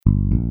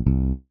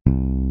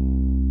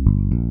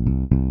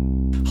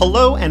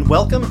Hello and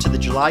welcome to the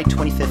July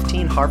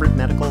 2015 Harvard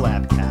Medical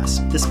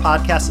Labcast. This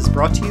podcast is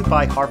brought to you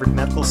by Harvard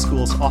Medical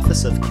School's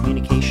Office of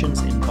Communications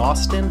in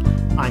Boston.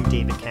 I'm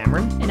David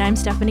Cameron. And I'm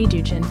Stephanie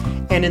Duchin.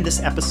 And in this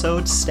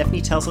episode,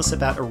 Stephanie tells us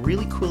about a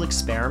really cool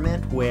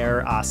experiment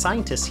where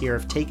scientists here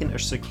have taken a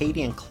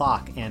circadian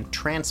clock and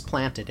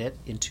transplanted it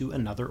into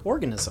another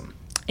organism.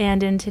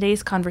 And in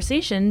today's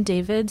conversation,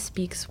 David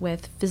speaks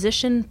with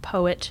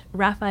physician-poet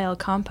Rafael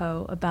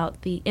Campo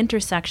about the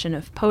intersection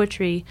of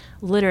poetry,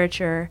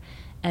 literature,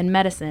 and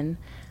medicine.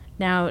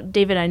 Now,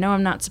 David, I know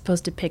I'm not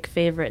supposed to pick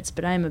favorites,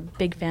 but I'm a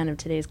big fan of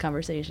today's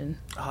conversation.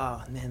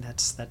 Oh, man,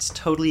 that's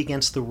totally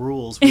against the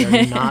rules. We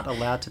are not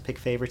allowed to pick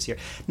favorites here.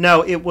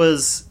 No, it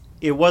was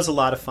a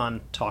lot of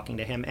fun talking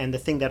to him, and the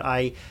thing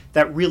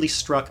that really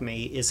struck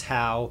me is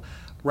how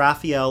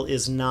Rafael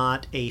is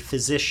not a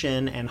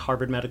physician and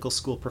Harvard Medical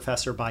School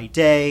professor by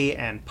day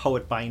and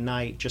poet by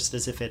night, just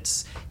as if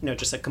it's,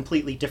 just a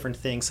completely different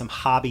thing, some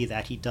hobby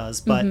that he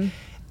does. But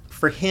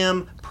for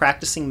him,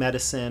 practicing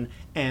medicine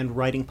and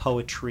writing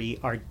poetry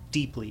are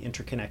deeply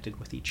interconnected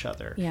with each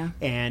other. Yeah.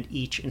 And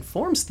each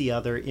informs the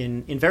other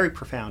in very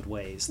profound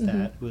ways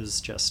that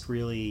was just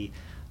really,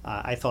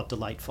 I thought,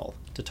 delightful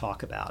to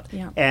talk about.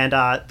 Yeah. And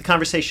the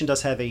conversation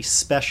does have a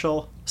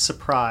special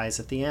surprise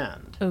at the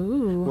end.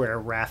 Ooh. Where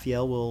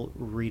Rafael will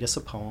read us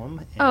a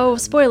poem. Oh,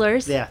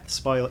 spoilers. Yeah,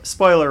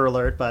 spoiler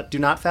alert, but do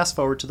not fast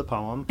forward to the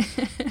poem.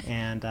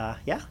 And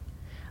yeah.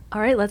 All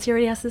right, let's hear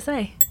what he has to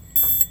say.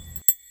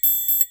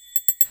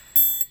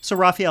 So,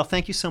 Rafael,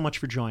 thank you so much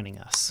for joining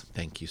us.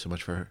 Thank you so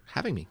much for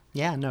having me.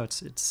 Yeah, no,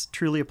 it's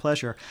truly a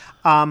pleasure.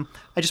 I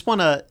just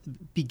want to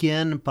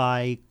begin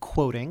by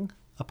quoting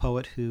a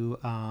poet who,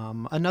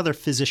 another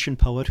physician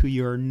poet who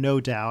you're no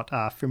doubt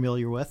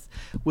familiar with,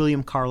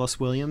 William Carlos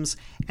Williams.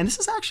 And this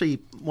is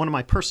actually one of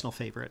my personal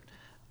favorite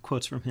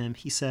quotes from him.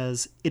 He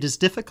says, "It is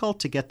difficult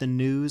to get the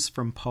news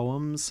from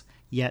poems,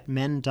 yet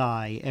men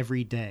die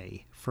every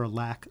day for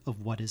lack of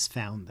what is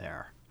found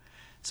there."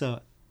 So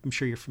I'm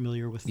sure you're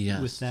familiar with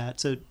that.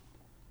 So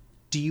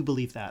do you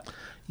believe that?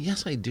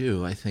 Yes, I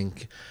do. I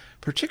think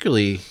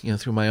particularly,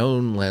 through my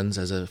own lens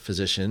as a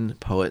physician,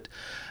 poet,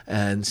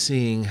 and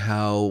seeing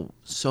how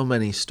so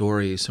many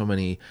stories, so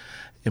many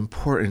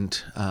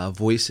important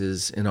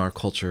voices in our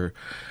culture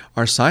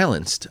are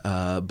silenced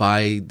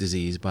by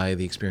disease, by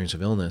the experience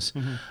of illness.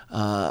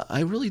 I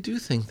really do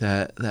think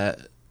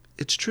that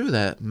it's true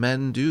that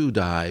men do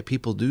die,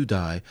 people do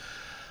die,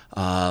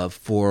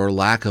 for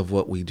lack of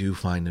what we do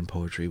find in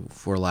poetry,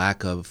 for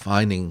lack of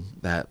finding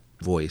that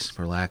voice,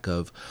 for lack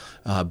of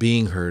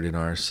being heard in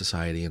our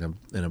society in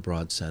a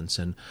broad sense,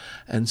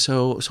 and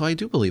so I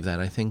do believe that.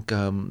 I think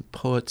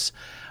poets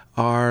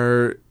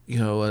are,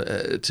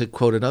 to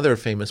quote another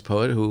famous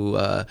poet who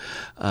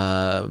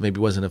maybe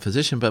wasn't a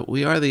physician, but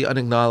we are the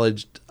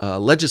unacknowledged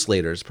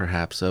legislators,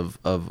 perhaps, of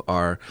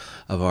our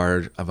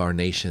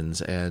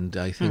nations, and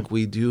I think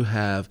we do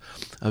have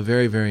a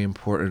very, very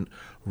important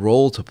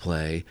role to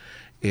play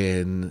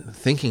in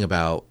thinking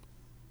about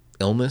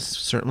illness,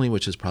 certainly,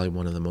 which is probably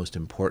one of the most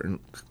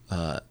important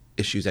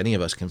issues any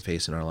of us can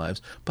face in our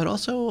lives, but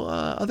also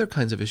other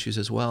kinds of issues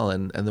as well,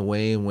 and the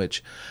way in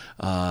which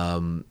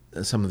some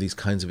of these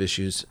kinds of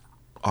issues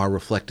are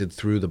reflected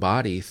through the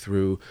body,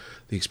 through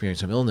the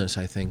experience of illness.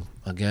 I think,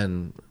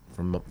 again,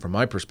 from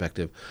my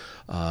perspective,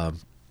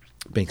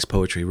 makes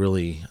poetry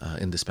really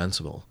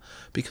indispensable,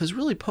 because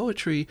really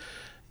poetry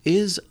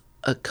is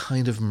a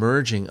kind of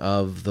merging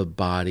of the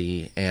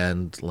body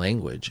and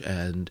language.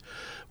 And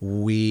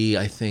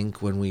I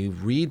think when we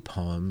read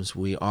poems,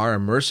 we are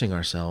immersing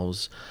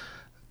ourselves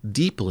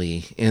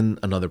deeply in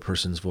another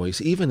person's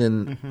voice, even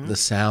in the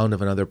sound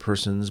of another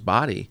person's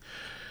body.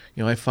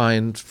 I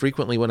find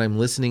frequently when I'm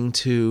listening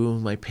to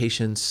my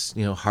patients'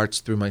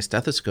 hearts through my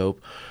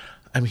stethoscope,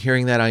 I'm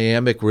hearing that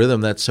iambic rhythm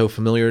that's so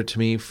familiar to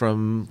me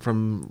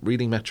from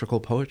reading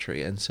metrical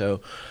poetry. And so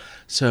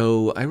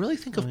I really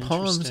think of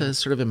poems as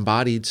sort of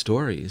embodied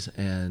stories,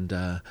 and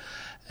I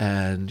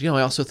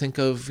also think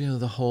of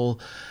the whole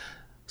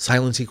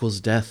silence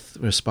equals death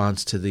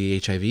response to the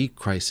HIV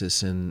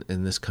crisis in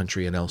this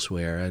country and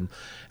elsewhere,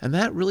 and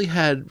that really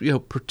had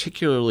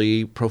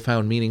particularly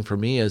profound meaning for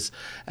me as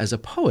a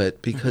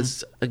poet,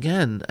 because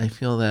again, I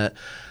feel that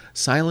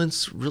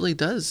silence really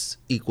does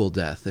equal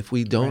death. If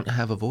we don't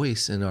have a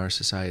voice in our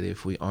society,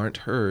 if we aren't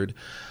heard,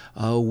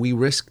 we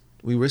risk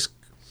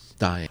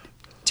dying.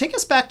 Take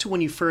us back to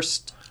when you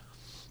first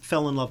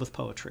fell in love with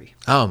poetry.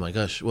 Oh my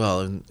gosh.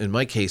 Well, in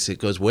my case, it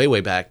goes way, way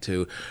back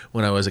to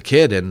when I was a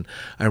kid. And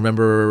I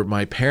remember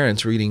my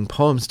parents reading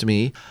poems to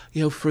me.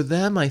 For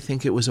them, I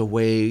think it was a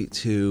way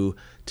to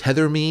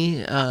tether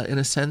me, in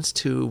a sense,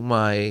 to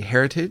my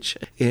heritage.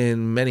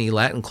 In many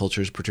Latin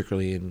cultures,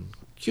 particularly in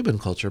Cuban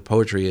culture,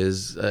 poetry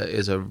is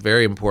a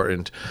very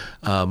important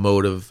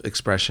mode of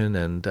expression,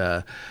 and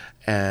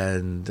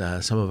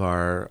some of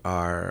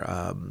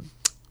our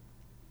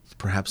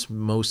perhaps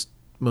most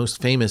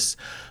famous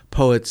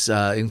poets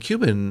in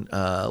Cuban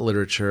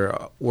literature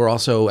were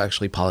also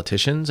actually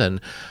politicians, and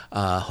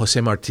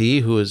José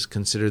Martí, who is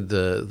considered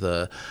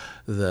the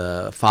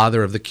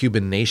father of the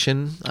Cuban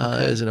nation,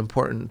 is an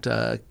important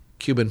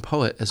Cuban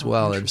poet as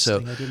well. And so,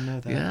 I didn't know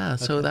that. yeah,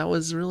 so Okay. that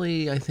was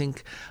really, I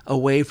think, a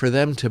way for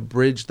them to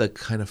bridge the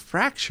kind of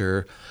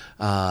fracture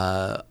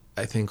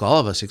I think all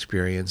of us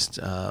experienced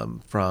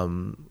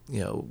from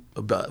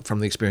the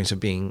experience of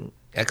being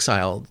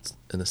exiled,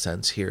 in a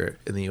sense, here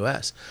in the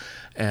U.S.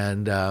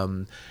 And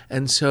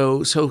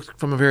so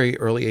from a very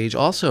early age,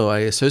 also I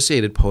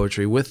associated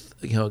poetry with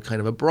kind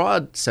of a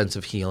broad sense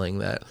of healing,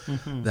 that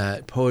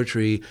that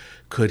poetry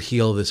could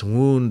heal this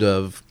wound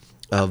of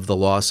the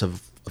loss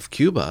of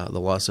Cuba,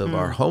 the loss of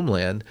our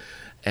homeland.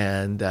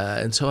 And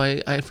so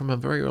I from a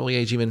very early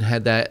age even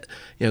had that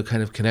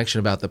kind of connection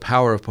about the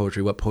power of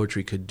poetry, what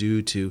poetry could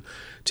do to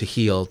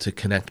heal, to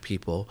connect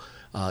people,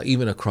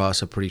 even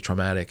across a pretty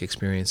traumatic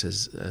experience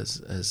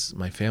as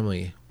my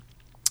family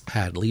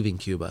had leaving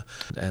Cuba.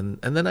 And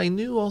then I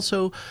knew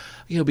also,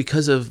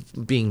 because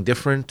of being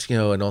different,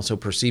 and also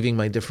perceiving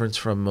my difference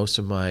from most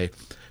of my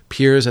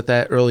peers at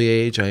that early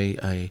age,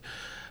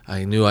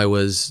 I knew I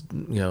was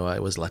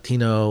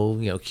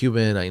Latino,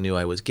 Cuban. I knew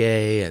I was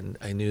gay, and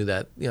I knew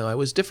that, I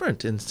was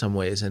different in some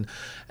ways. And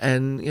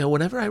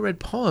whenever I read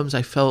poems,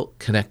 I felt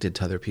connected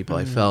to other people.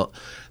 I felt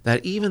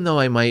that even though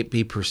I might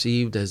be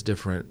perceived as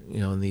different,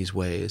 in these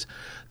ways,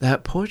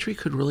 that poetry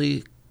could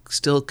really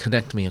still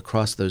connect me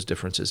across those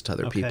differences to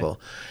other people,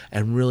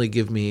 and really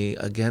give me,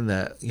 again,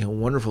 that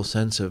wonderful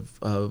sense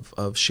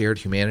of shared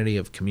humanity,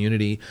 of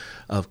community,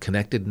 of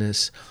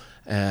connectedness.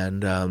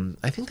 And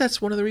I think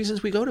that's one of the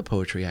reasons we go to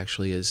poetry,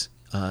 actually, is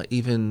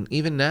even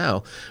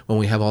now when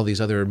we have all these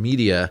other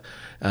media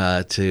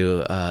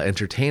to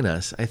entertain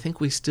us, I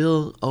think we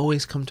still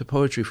always come to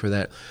poetry for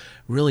that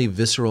really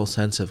visceral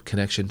sense of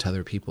connection to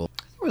other people.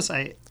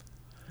 I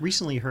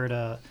recently heard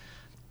a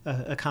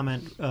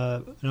comment,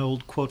 an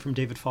old quote from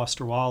David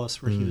Foster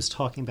Wallace, where he was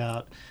talking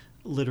about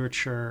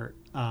literature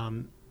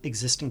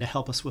existing to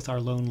help us with our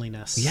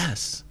loneliness.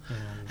 Yes,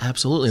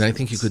 absolutely. And I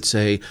think you could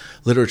say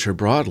literature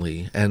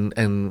broadly,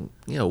 and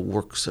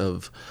works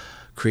of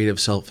creative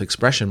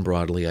self-expression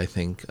broadly, I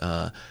think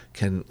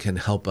can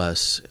help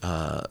us,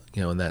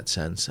 in that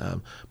sense.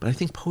 But I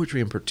think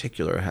poetry in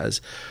particular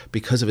has,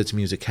 because of its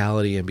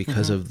musicality and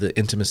because of the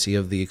intimacy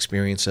of the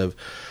experience of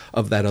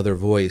that other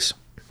voice,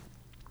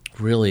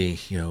 really,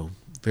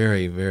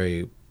 very,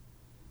 very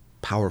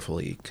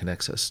powerfully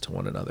connects us to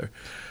one another.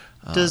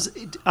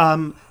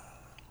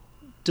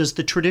 Does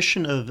the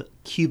tradition of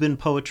Cuban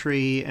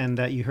poetry, and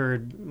that you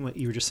heard what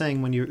you were just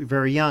saying when you were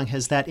very young,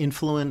 has that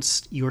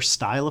influenced your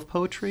style of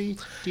poetry,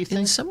 do you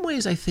think? In some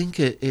ways, I think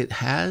it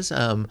has.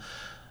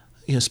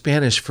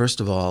 Spanish,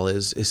 first of all,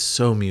 is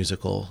so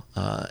musical,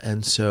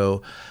 and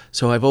so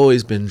I've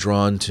always been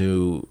drawn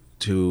to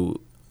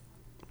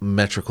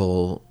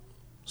metrical,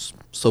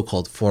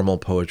 so-called formal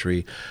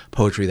poetry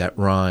that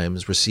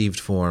rhymes,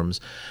 received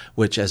forms,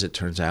 which, as it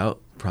turns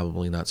out,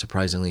 probably not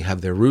surprisingly, have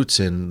their roots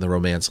in the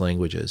Romance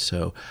languages.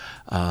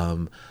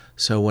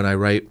 So when I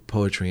write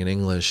poetry in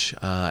English,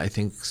 I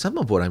think some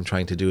of what I'm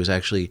trying to do is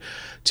actually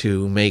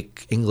to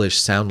make English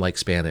sound like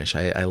Spanish.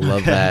 I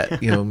love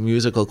that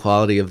musical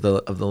quality of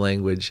the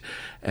language,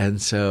 and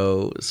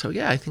so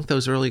yeah, I think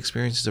those early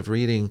experiences of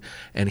reading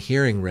and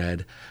hearing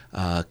read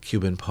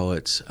Cuban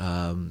poets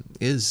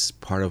is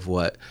part of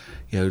what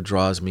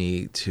draws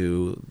me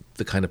to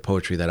the kind of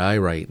poetry that I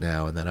write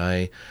now and that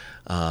I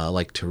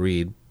like to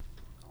read.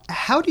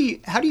 How do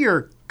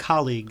your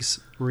colleagues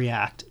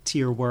react to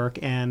your work,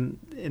 and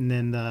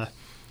then the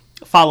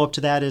follow up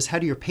to that is, how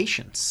do your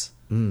patients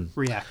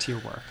react to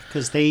your work,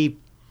 because they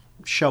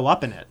show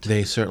up in it?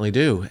 They certainly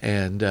do,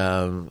 and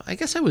I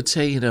guess I would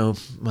say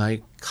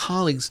my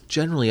colleagues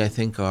generally, I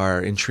think,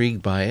 are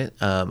intrigued by it.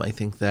 I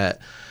think that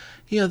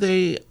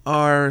they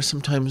are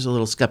sometimes a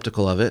little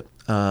skeptical of it.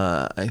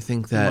 I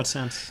think that, in what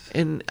sense?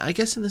 And I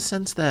guess in the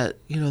sense that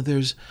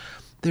there's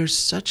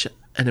such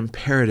an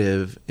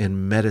imperative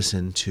in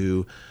medicine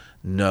to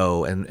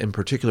know, and in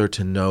particular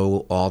to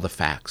know all the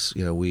facts.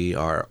 We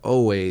are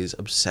always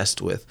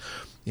obsessed with,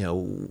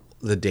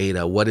 the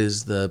data. What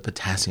is the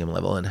potassium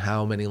level, and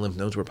how many lymph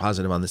nodes were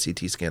positive on the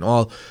CT scan?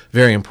 All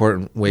very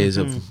important ways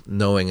of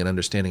knowing and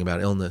understanding about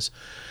illness.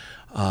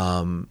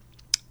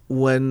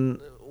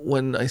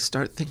 When I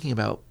start thinking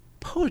about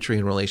poetry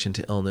in relation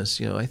to illness,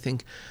 I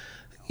think,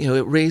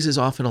 it raises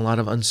often a lot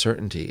of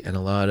uncertainty and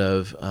a lot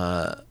of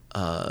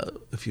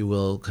if you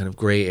will, kind of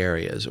gray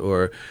areas,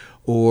 or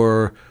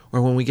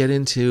when we get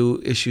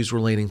into issues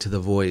relating to the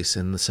voice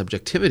and the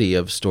subjectivity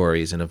of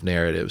stories and of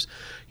narratives,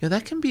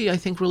 that can be, I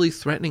think, really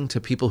threatening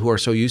to people who are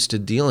so used to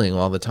dealing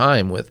all the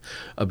time with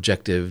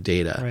objective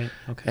data. Right.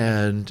 Okay.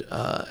 And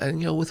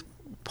with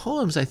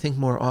poems, I think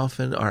more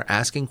often are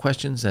asking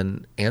questions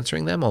than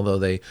answering them, although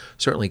they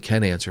certainly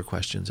can answer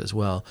questions as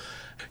well.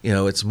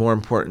 It's more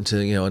important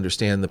to,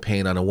 understand the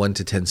pain on a 1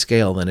 to 10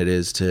 scale than it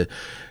is to,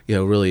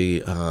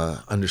 really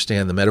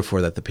understand the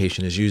metaphor that the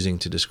patient is using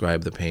to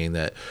describe the pain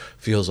that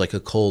feels like a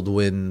cold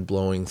wind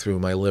blowing through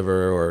my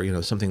liver,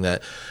 or, something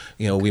that,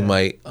 we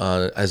might,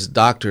 as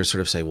doctors, sort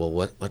of say, well,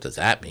 what does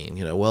that mean?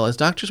 Well, as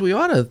doctors, we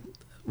ought to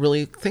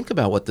really think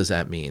about what does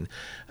that mean,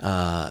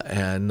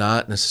 and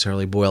not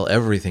necessarily boil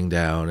everything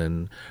down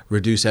and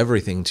reduce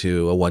everything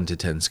to a 1 to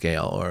 10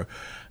 scale, or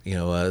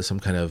some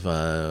kind of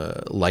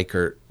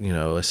Likert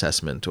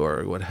assessment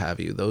or what have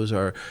you. Those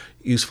are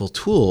useful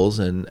tools,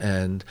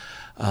 but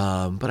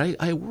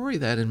I worry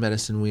that in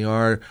medicine we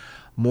are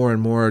more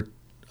and more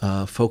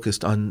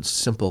focused on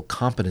simple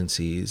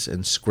competencies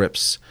and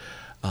scripts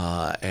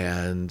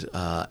and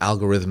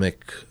algorithmic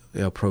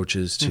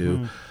approaches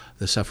to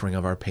the suffering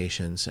of our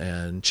patients,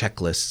 and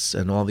checklists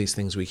and all these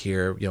things we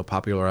hear,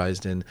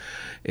 popularized in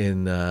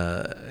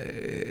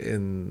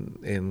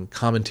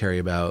commentary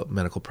about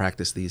medical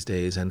practice these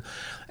days, and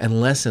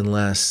less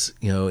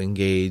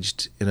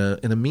engaged in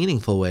a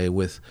meaningful way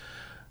with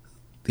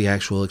the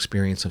actual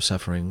experience of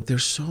suffering.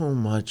 There's so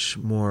much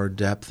more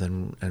depth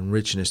and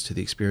richness to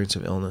the experience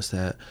of illness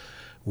that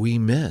we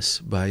miss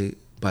by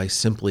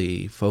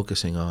simply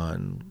focusing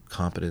on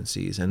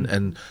competencies,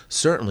 and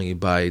certainly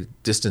by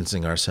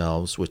distancing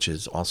ourselves, which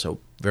is also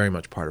very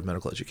much part of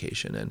medical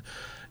education. And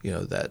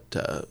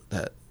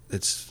that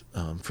it's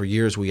for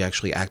years we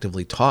actually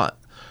actively taught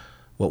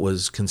what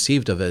was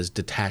conceived of as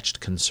detached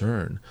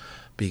concern,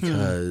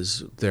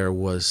 because there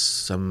was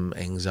some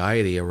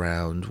anxiety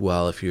around,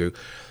 well, if you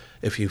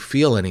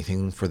feel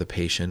anything for the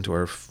patient,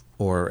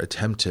 or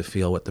attempt to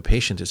feel what the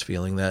patient is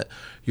feeling, that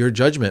your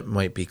judgment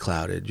might be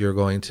clouded. You're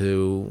going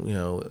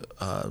to,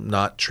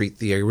 not treat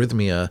the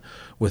arrhythmia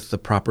with the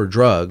proper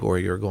drug, or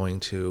you're going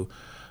to,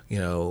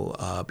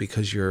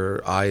 because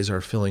your eyes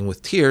are filling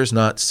with tears,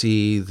 not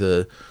see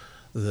the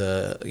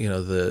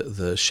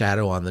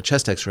shadow on the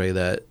chest X-ray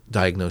that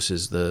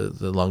diagnoses the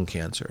lung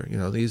cancer.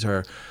 These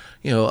are,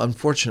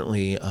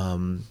 unfortunately,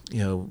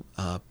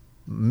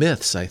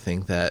 myths, I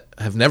think, that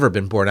have never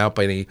been borne out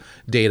by any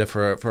data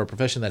for a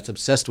profession that's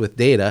obsessed with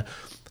data.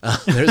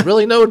 There's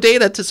really no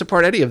data to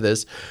support any of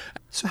this.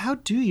 So how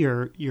do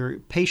your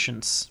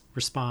patients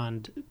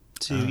respond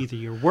to either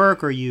your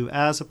work, or you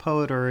as a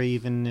poet, or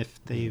even if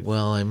they...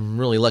 Well, I'm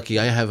really lucky.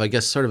 I have, I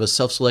guess, sort of a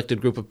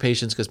self-selected group of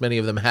patients, because many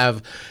of them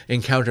have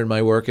encountered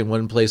my work in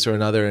one place or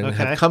another, and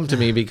have come to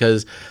me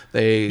because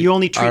they you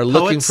only treat are poets?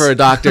 Looking for a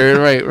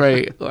doctor.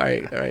 Right,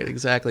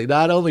 exactly.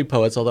 Not only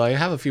poets, although I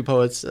have a few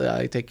poets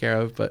I take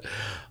care of, but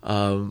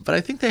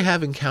I think they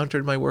have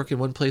encountered my work in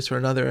one place or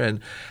another,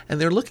 and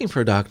they're looking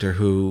for a doctor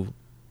who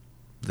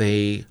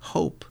they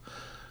hope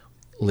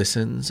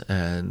listens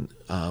and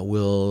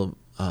will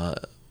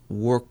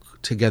work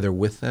together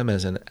with them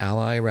as an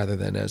ally, rather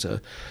than as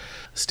a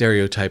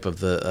stereotype of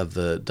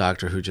the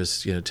doctor who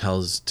just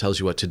tells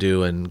you what to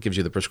do and gives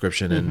you the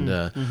prescription. And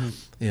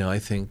I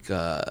think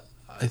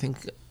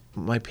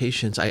my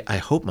patients, I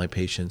hope my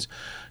patients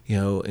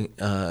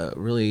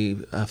really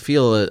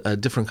feel a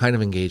different kind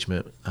of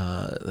engagement,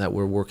 that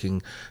we're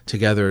working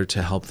together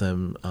to help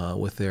them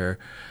with their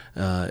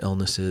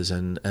illnesses,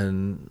 and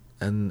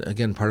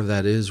again, part of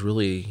that is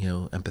really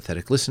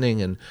empathetic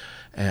listening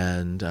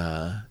and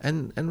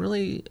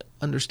really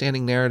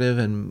understanding narrative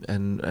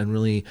and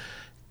really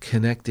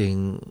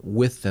connecting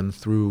with them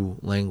through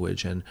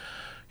language. And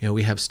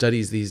we have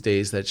studies these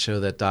days that show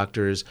that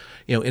doctors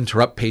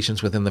interrupt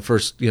patients within the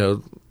first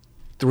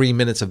 3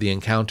 minutes of the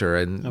encounter,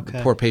 and the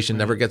poor patient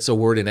never gets a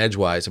word in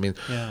edgewise. I mean,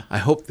 I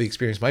hope the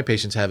experience my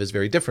patients have is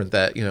very different,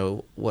 that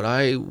what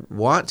I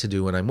want to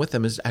do when I'm with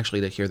them is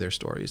actually to hear their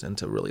stories and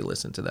to really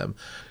listen to them.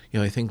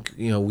 I think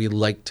we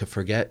like to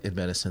forget in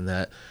medicine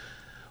that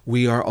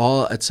we are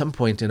all at some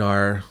point in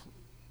our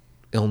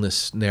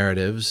illness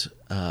narratives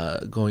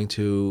going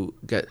to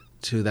get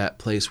to that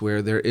place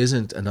where there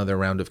isn't another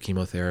round of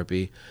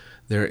chemotherapy,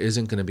 there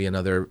isn't going to be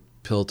another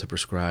pill to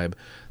prescribe,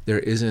 there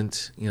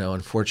isn't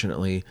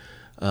unfortunately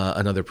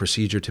another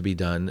procedure to be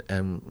done.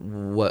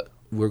 And what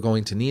we're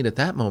going to need at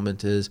that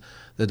moment is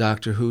the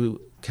doctor who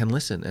can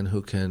listen and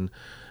who can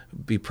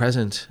be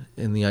present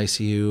in the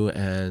ICU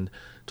and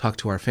talk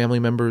to our family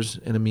members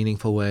in a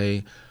meaningful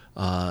way,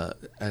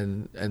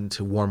 and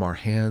to warm our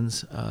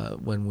hands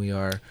when we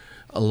are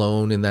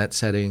alone in that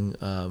setting.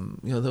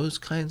 Those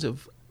kinds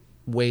of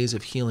ways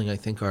of healing, I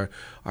think, are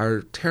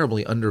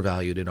terribly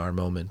undervalued in our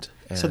moment.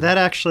 So that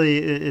actually,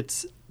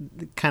 it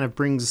kind of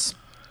brings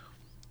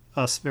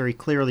us very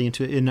clearly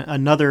into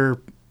another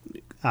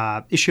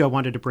issue I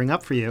wanted to bring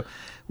up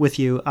with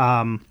you.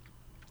 Atul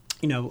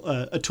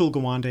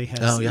Gawande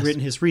has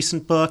written his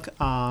recent book,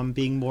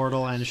 Being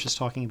Mortal, and it's just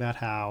talking about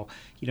how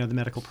the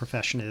medical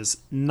profession is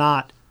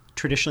not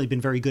traditionally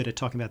been very good at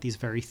talking about these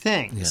very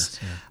things.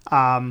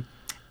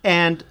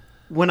 And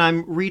when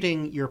I'm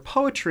reading your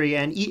poetry,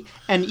 and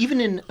even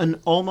in an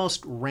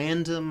almost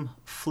random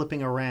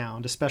flipping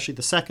around, especially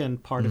the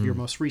second part of your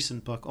most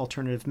recent book,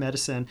 Alternative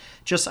Medicine,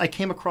 I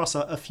came across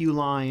a few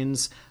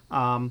lines.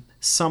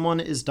 Someone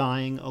is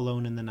dying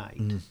alone in the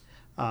night.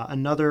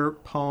 Another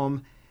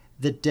poem,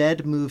 the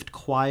dead moved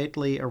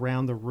quietly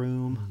around the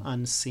room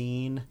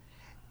unseen.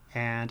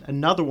 And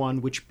another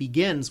one which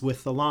begins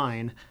with the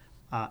line,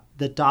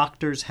 the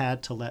doctors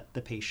had to let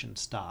the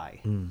patients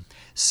die.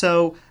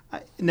 So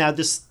now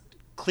this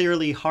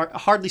clearly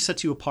hardly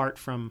sets you apart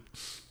from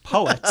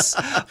poets.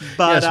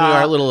 But yes, we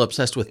are a little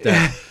obsessed with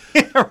death.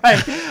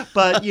 Right.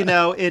 But,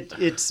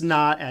 it's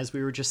not, as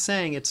we were just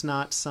saying, it's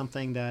not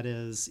something that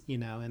is,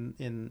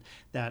 in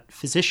that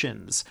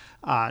physicians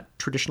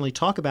traditionally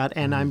talk about.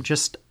 And I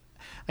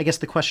guess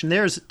the question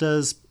there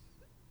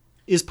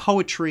is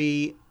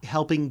poetry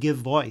helping give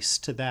voice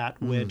to that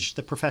which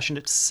the profession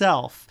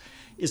itself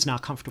is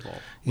not comfortable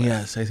with?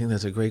 Yes, I think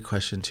that's a great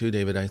question too,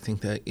 David. I think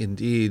that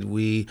indeed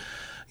we,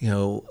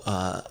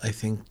 I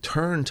think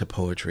turn to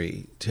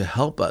poetry to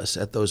help us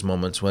at those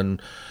moments when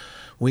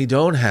we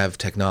don't have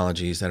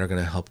technologies that are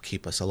going to help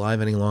keep us alive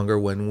any longer,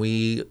 when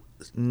we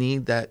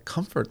need that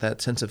comfort,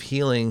 that sense of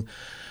healing,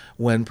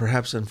 when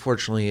perhaps,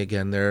 unfortunately,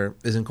 again, there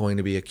isn't going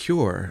to be a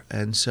cure.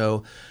 And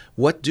so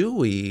what do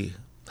we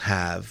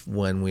have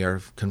when we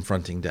are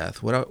confronting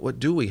death? What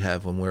do we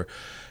have when we're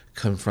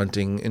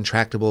confronting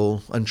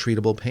intractable,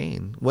 untreatable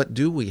pain? What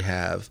do we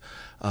have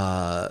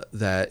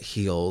that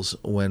heals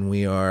when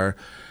we are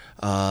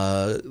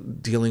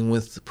dealing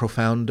with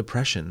profound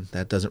depression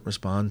that doesn't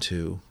respond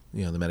to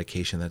the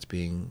medication that's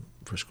being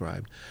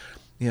prescribed?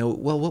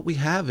 Well, what we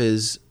have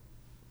is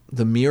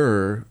the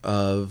mirror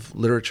of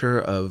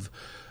literature, of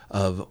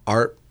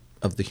art,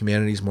 of the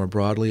humanities more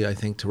broadly, I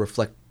think, to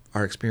reflect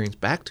our experience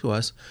back to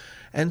us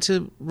and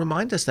to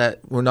remind us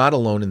that we're not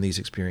alone in these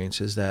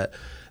experiences, that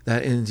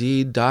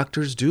indeed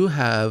doctors do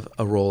have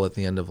a role at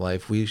the end of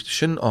life. We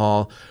shouldn't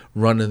all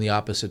run in the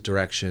opposite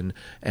direction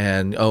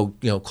and,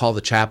 call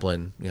the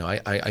chaplain.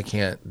 I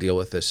can't deal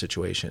with this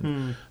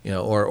situation,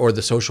 or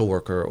the social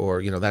worker,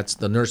 or, that's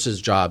the nurse's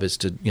job is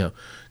to,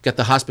 get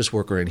the hospice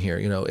worker in here.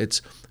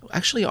 It's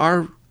actually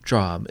our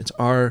job. It's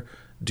our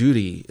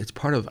duty. It's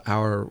part of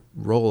our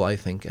role, I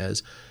think,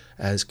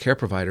 as care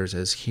providers,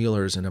 as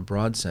healers in a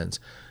broad sense,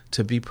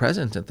 to be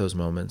present at those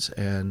moments.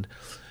 And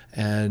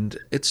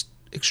it's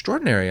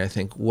extraordinary, I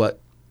think,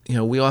 what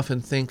we often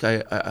think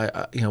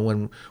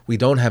when we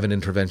don't have an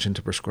intervention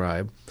to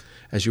prescribe,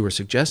 as you were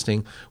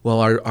suggesting, well,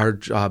 our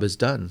job is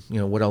done.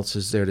 What else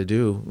is there to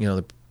do?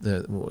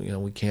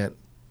 We can't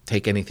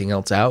take anything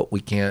else out.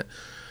 We can't,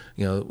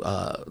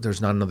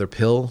 there's not another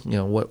pill.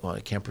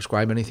 I can't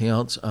prescribe anything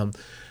else.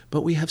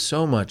 But we have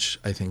so much,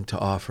 I think, to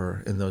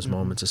offer in those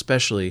moments,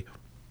 especially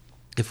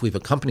if we've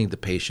accompanied the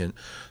patient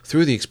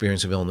through the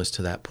experience of illness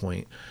to that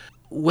point.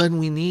 When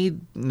we need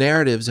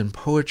narratives and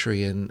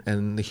poetry and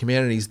the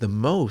humanities the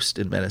most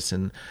in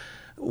medicine,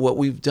 what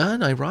we've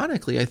done,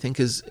 ironically, I think,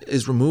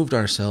 is removed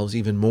ourselves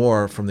even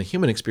more from the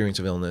human experience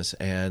of illness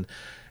and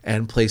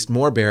placed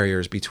more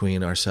barriers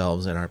between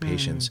ourselves and our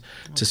patients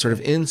to sort of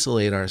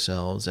insulate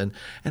ourselves. And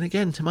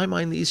again, to my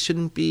mind, these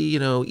shouldn't be,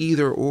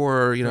 either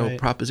or, right.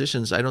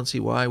 propositions. I don't see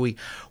why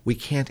we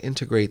can't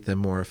integrate them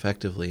more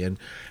effectively.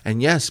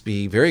 And yes,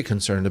 be very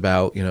concerned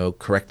about,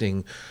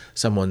 correcting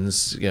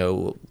someone's,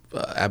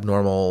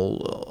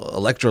 abnormal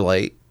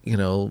electrolyte,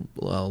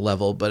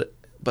 level, but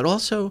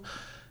also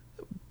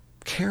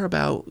care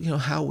about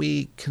how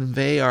we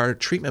convey our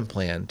treatment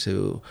plan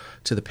to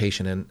the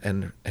patient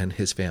and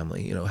his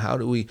family. How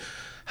do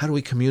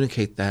we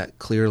communicate that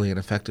clearly and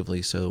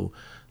effectively so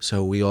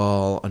we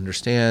all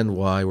understand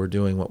why we're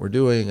doing what we're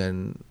doing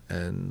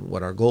and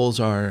what our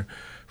goals are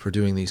for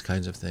doing these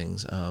kinds of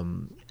things.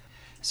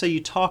 So you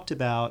talked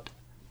about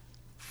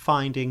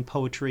finding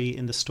poetry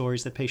in the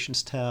stories that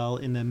patients tell,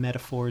 in the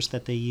metaphors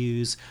that they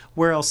use.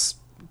 Where else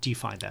do you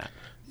find that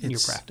in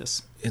your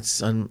practice?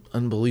 It's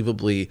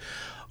unbelievably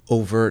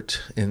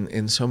overt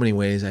in so many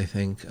ways. I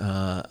think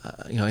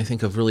I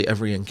think of really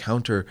every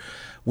encounter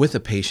with a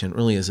patient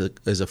really as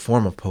a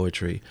form of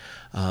poetry,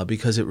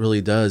 because it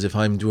really does, if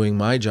I'm doing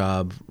my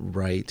job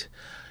right,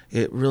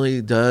 it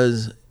really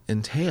does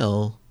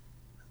entail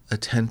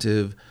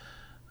attentive,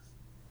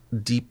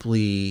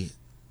 deeply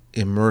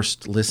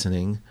immersed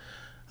listening,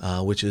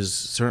 which is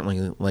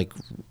certainly like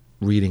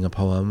reading a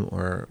poem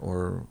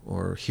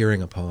or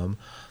hearing a poem.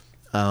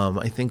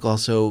 I think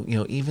also,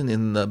 even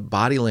in the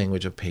body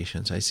language of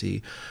patients, I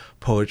see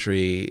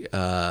poetry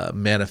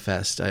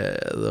manifest.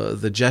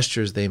 The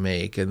gestures they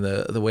make and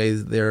the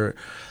way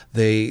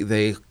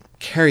they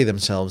carry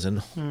themselves and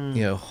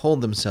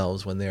hold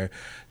themselves when they're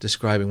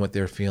describing what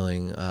they're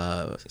feeling.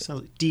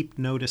 So deep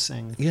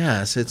noticing.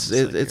 Yes,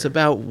 it's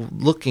about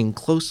looking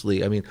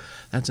closely. I mean,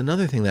 that's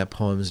another thing that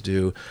poems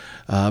do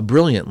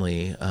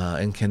brilliantly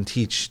and can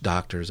teach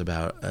doctors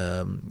about.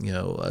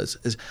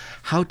 Is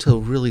how to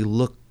really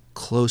look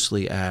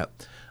closely at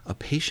a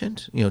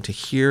patient, to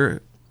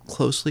hear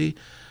closely,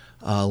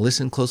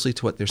 listen closely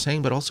to what they're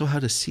saying, but also how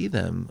to see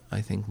them,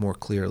 I think, more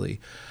clearly,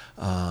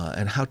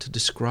 and how to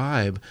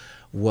describe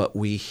what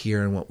we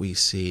hear and what we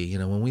see.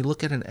 When we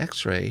look at an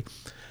X-ray,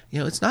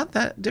 it's not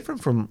that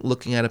different from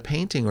looking at a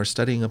painting or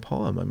studying a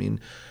poem. I mean,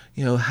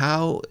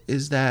 how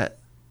is that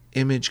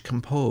image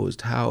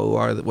composed?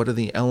 What are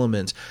the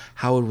elements?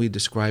 How would we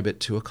describe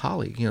it to a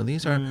colleague?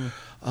 These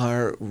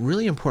are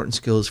really important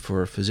skills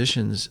for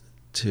physicians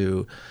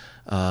to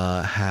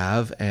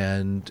have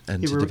and to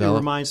develop. It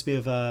reminds me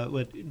of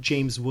what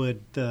James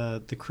Wood,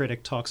 the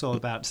critic, talks all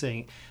about,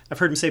 saying, I've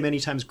heard him say many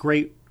times,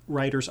 great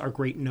writers are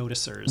great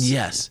noticers.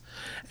 Yes,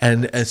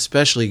 and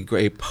especially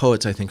great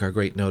poets, I think, are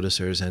great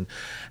noticers,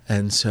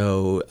 and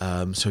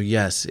so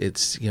yes,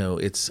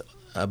 it's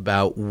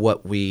about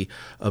what we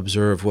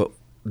observe, what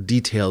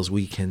details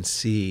we can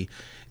see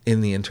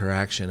in the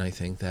interaction. I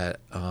think that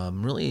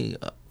really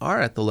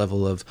are at the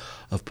level of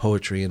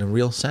poetry in a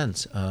real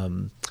sense.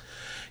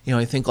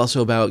 I think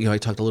also about, I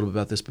talked a little bit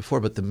about this before,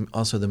 but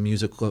also the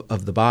music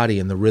of the body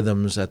and the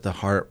rhythms that the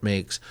heart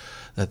makes,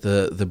 that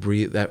the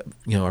breathe, that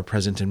are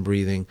present in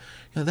breathing.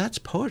 That's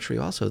poetry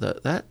also.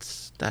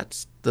 That's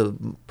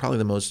probably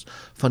the most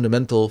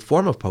fundamental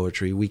form of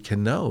poetry we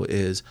can know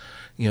is,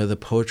 the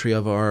poetry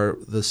of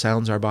the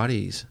sounds our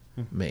bodies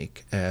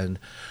make, and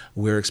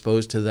we're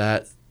exposed to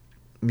that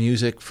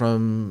music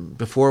from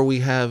before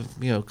we have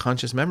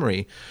conscious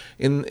memory.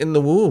 In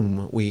the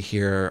womb, we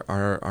hear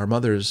our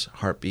mother's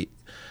heartbeat.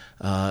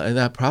 And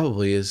that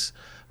probably is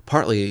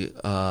partly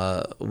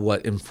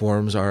what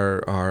informs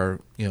our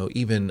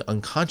even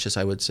unconscious,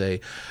 I would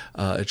say,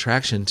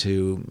 attraction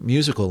to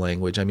musical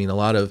language. I mean, a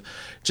lot of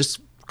just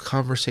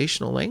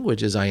conversational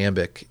language is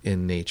iambic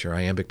in nature,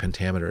 iambic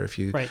pentameter. If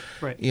you, right.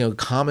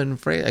 Common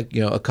phrase, like,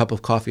 a cup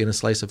of coffee and a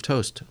slice of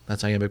toast,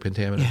 that's iambic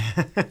pentameter.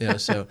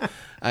 So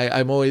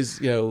I'm always,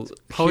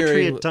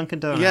 poetry hearing, at Dunkin'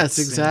 Donuts. Yes,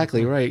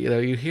 exactly, right.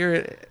 You hear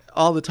it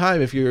all the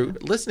time if you're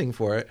listening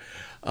for it.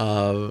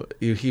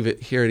 You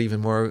hear it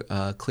even more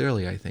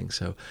clearly, I think.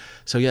 So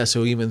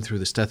even through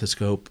the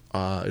stethoscope,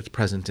 it's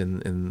present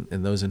in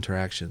those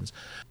interactions.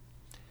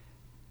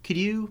 Could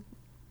you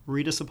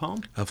read us a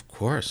poem? Of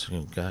course.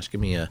 Gosh, give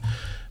me a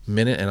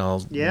minute and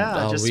I'll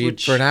read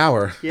for an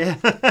hour. Yeah.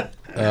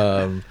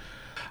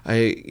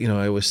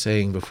 I was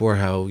saying before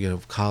how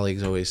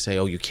colleagues always say,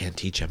 "Oh, you can't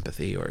teach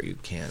empathy," or "You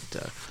can't."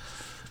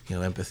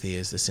 Empathy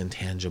is this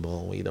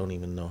intangible. We don't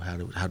even know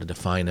how to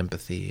define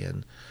empathy,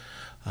 and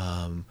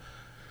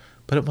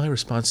but my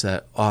response to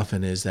that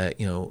often is that,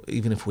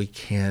 even if we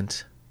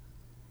can't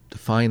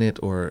define it,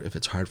 or if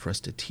it's hard for us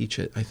to teach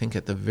it, I think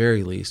at the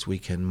very least we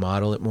can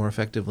model it more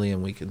effectively,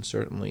 and we can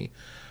certainly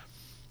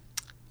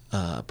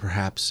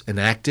perhaps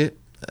enact it.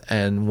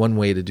 And one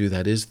way to do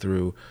that is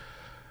through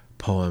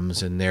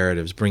poems and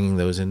narratives, bringing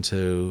those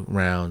into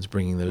rounds,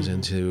 bringing those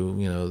into,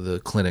 the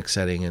clinic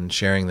setting, and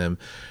sharing them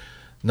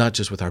not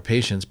just with our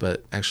patients,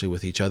 but actually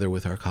with each other,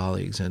 with our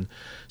colleagues. And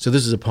so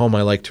this is a poem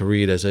I like to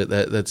read as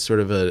that's sort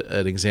of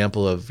an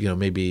example of,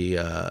 maybe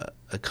a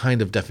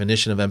kind of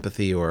definition of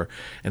empathy or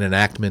an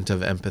enactment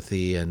of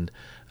empathy. And,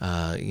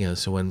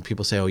 so when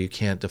people say, "Oh, you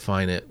can't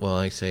define it," well,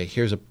 I say,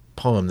 here's a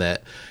poem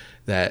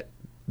that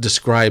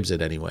describes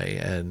it anyway.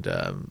 And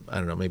I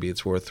don't know, maybe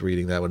it's worth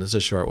reading that one. It's a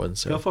short one.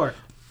 So go for it.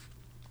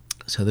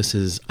 So this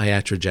is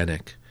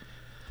iatrogenic.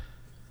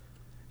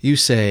 You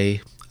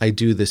say, "I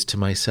do this to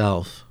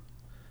myself.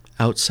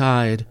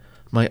 Outside,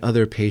 my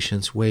other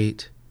patients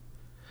wait.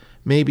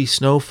 Maybe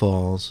snow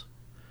falls.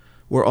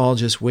 We're all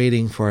just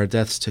waiting for our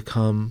deaths to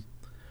come.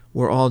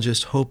 We're all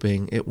just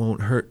hoping it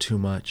won't hurt too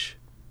much.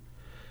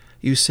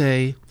 You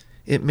say,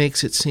 it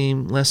makes it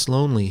seem less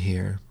lonely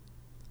here.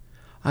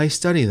 I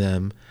study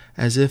them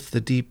as if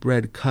the deep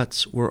red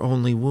cuts were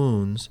only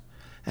wounds,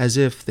 as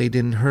if they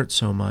didn't hurt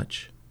so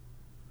much.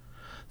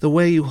 The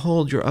way you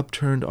hold your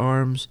upturned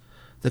arms,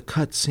 the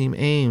cuts seem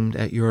aimed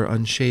at your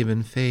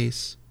unshaven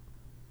face.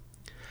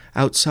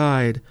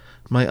 Outside,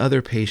 my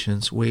other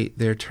patients wait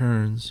their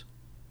turns.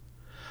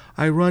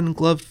 I run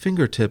gloved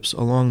fingertips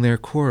along their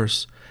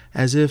course,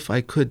 as if I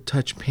could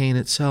touch pain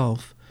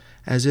itself,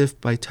 as if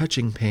by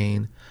touching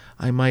pain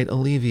I might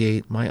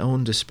alleviate my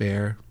own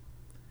despair.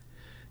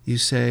 You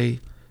say,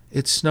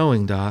 "It's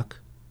snowing, Doc."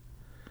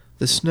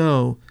 The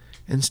snow,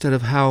 instead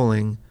of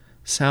howling,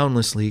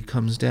 soundlessly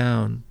comes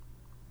down.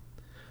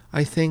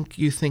 I think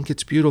you think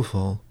it's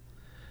beautiful.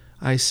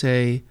 I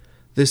say,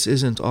 "This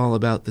isn't all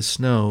about the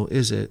snow,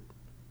 is it?"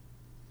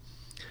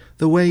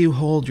 The way you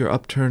hold your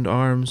upturned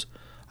arms,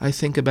 I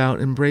think about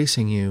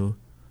embracing you,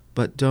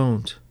 but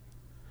don't.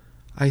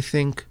 I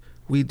think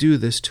we do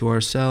this to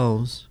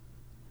ourselves.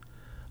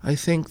 I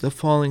think the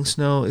falling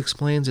snow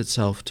explains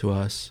itself to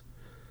us,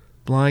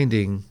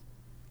 blinding,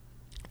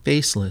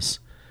 faceless,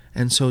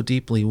 and so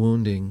deeply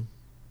wounding.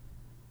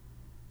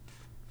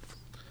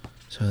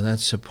 So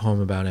that's a poem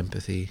about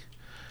empathy.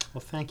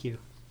 Well, thank you.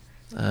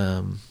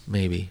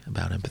 Maybe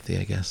about empathy,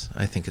 I guess.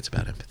 I think it's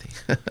about empathy.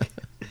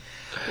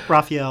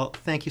 Raphael,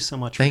 thank you so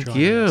much for joining us. Thank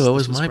you. It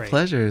was my great.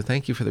 pleasure.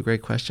 Thank you for the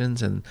great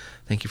questions, and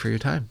thank you for your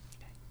time.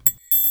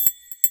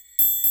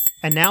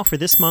 And now for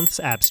this month's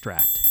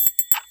abstract.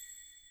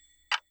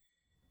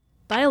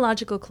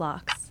 Biological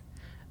clocks,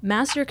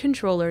 master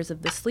controllers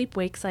of the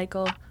sleep-wake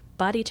cycle,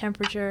 body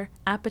temperature,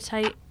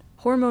 appetite,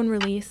 hormone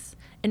release,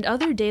 and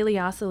other daily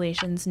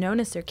oscillations known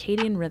as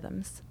circadian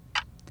rhythms.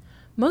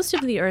 Most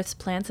of the Earth's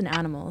plants and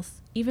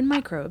animals, even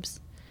microbes,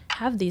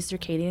 have these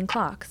circadian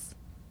clocks,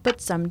 but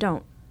some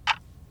don't.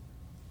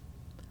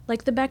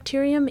 Like the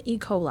bacterium E.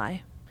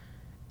 coli.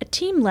 A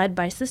team led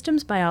by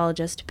systems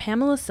biologist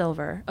Pamela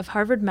Silver of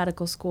Harvard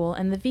Medical School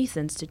and the Wyss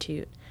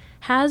Institute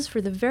has,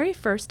 for the very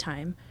first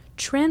time,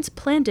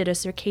 transplanted a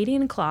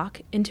circadian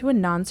clock into a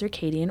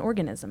non-circadian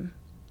organism.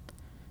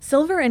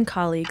 Silver and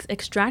colleagues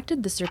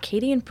extracted the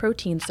circadian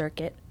protein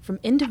circuit from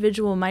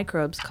individual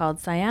microbes called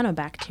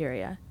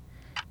cyanobacteria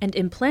and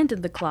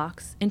implanted the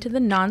clocks into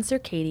the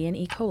non-circadian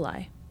E.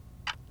 coli.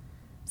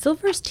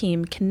 Silver's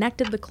team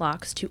connected the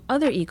clocks to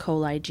other E.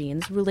 coli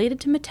genes related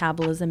to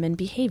metabolism and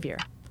behavior.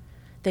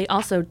 They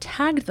also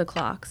tagged the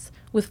clocks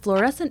with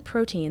fluorescent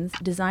proteins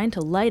designed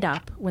to light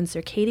up when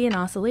circadian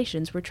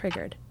oscillations were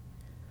triggered.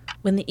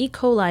 When the E.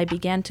 coli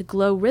began to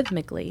glow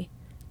rhythmically,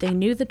 they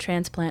knew the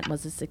transplant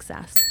was a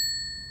success.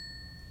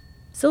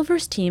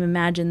 Silver's team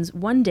imagines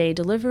one day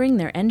delivering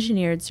their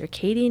engineered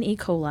circadian E.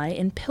 coli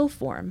in pill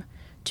form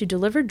to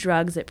deliver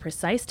drugs at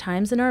precise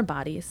times in our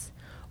bodies,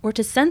 or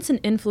to sense and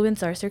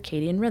influence our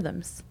circadian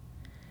rhythms.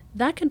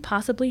 That could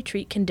possibly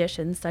treat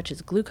conditions such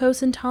as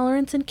glucose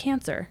intolerance and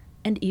cancer,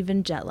 and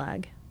even jet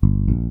lag.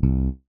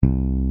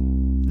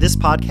 This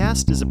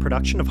podcast is a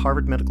production of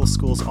Harvard Medical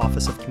School's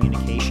Office of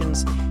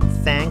Communications.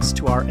 Thanks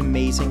to our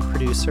amazing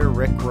producer,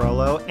 Rick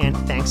Rollo, and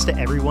thanks to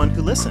everyone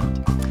who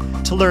listened.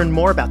 To learn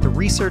more about the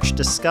research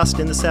discussed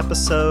in this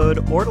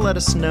episode, or to let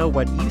us know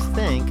what you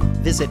think,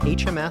 visit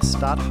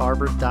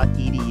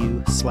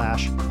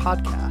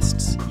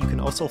hms.harvard.edu/podcasts. You can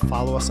also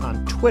follow us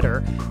on Twitter,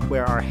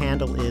 where our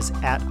handle is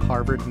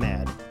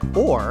 @HarvardMed,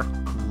 or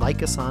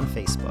like us on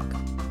Facebook.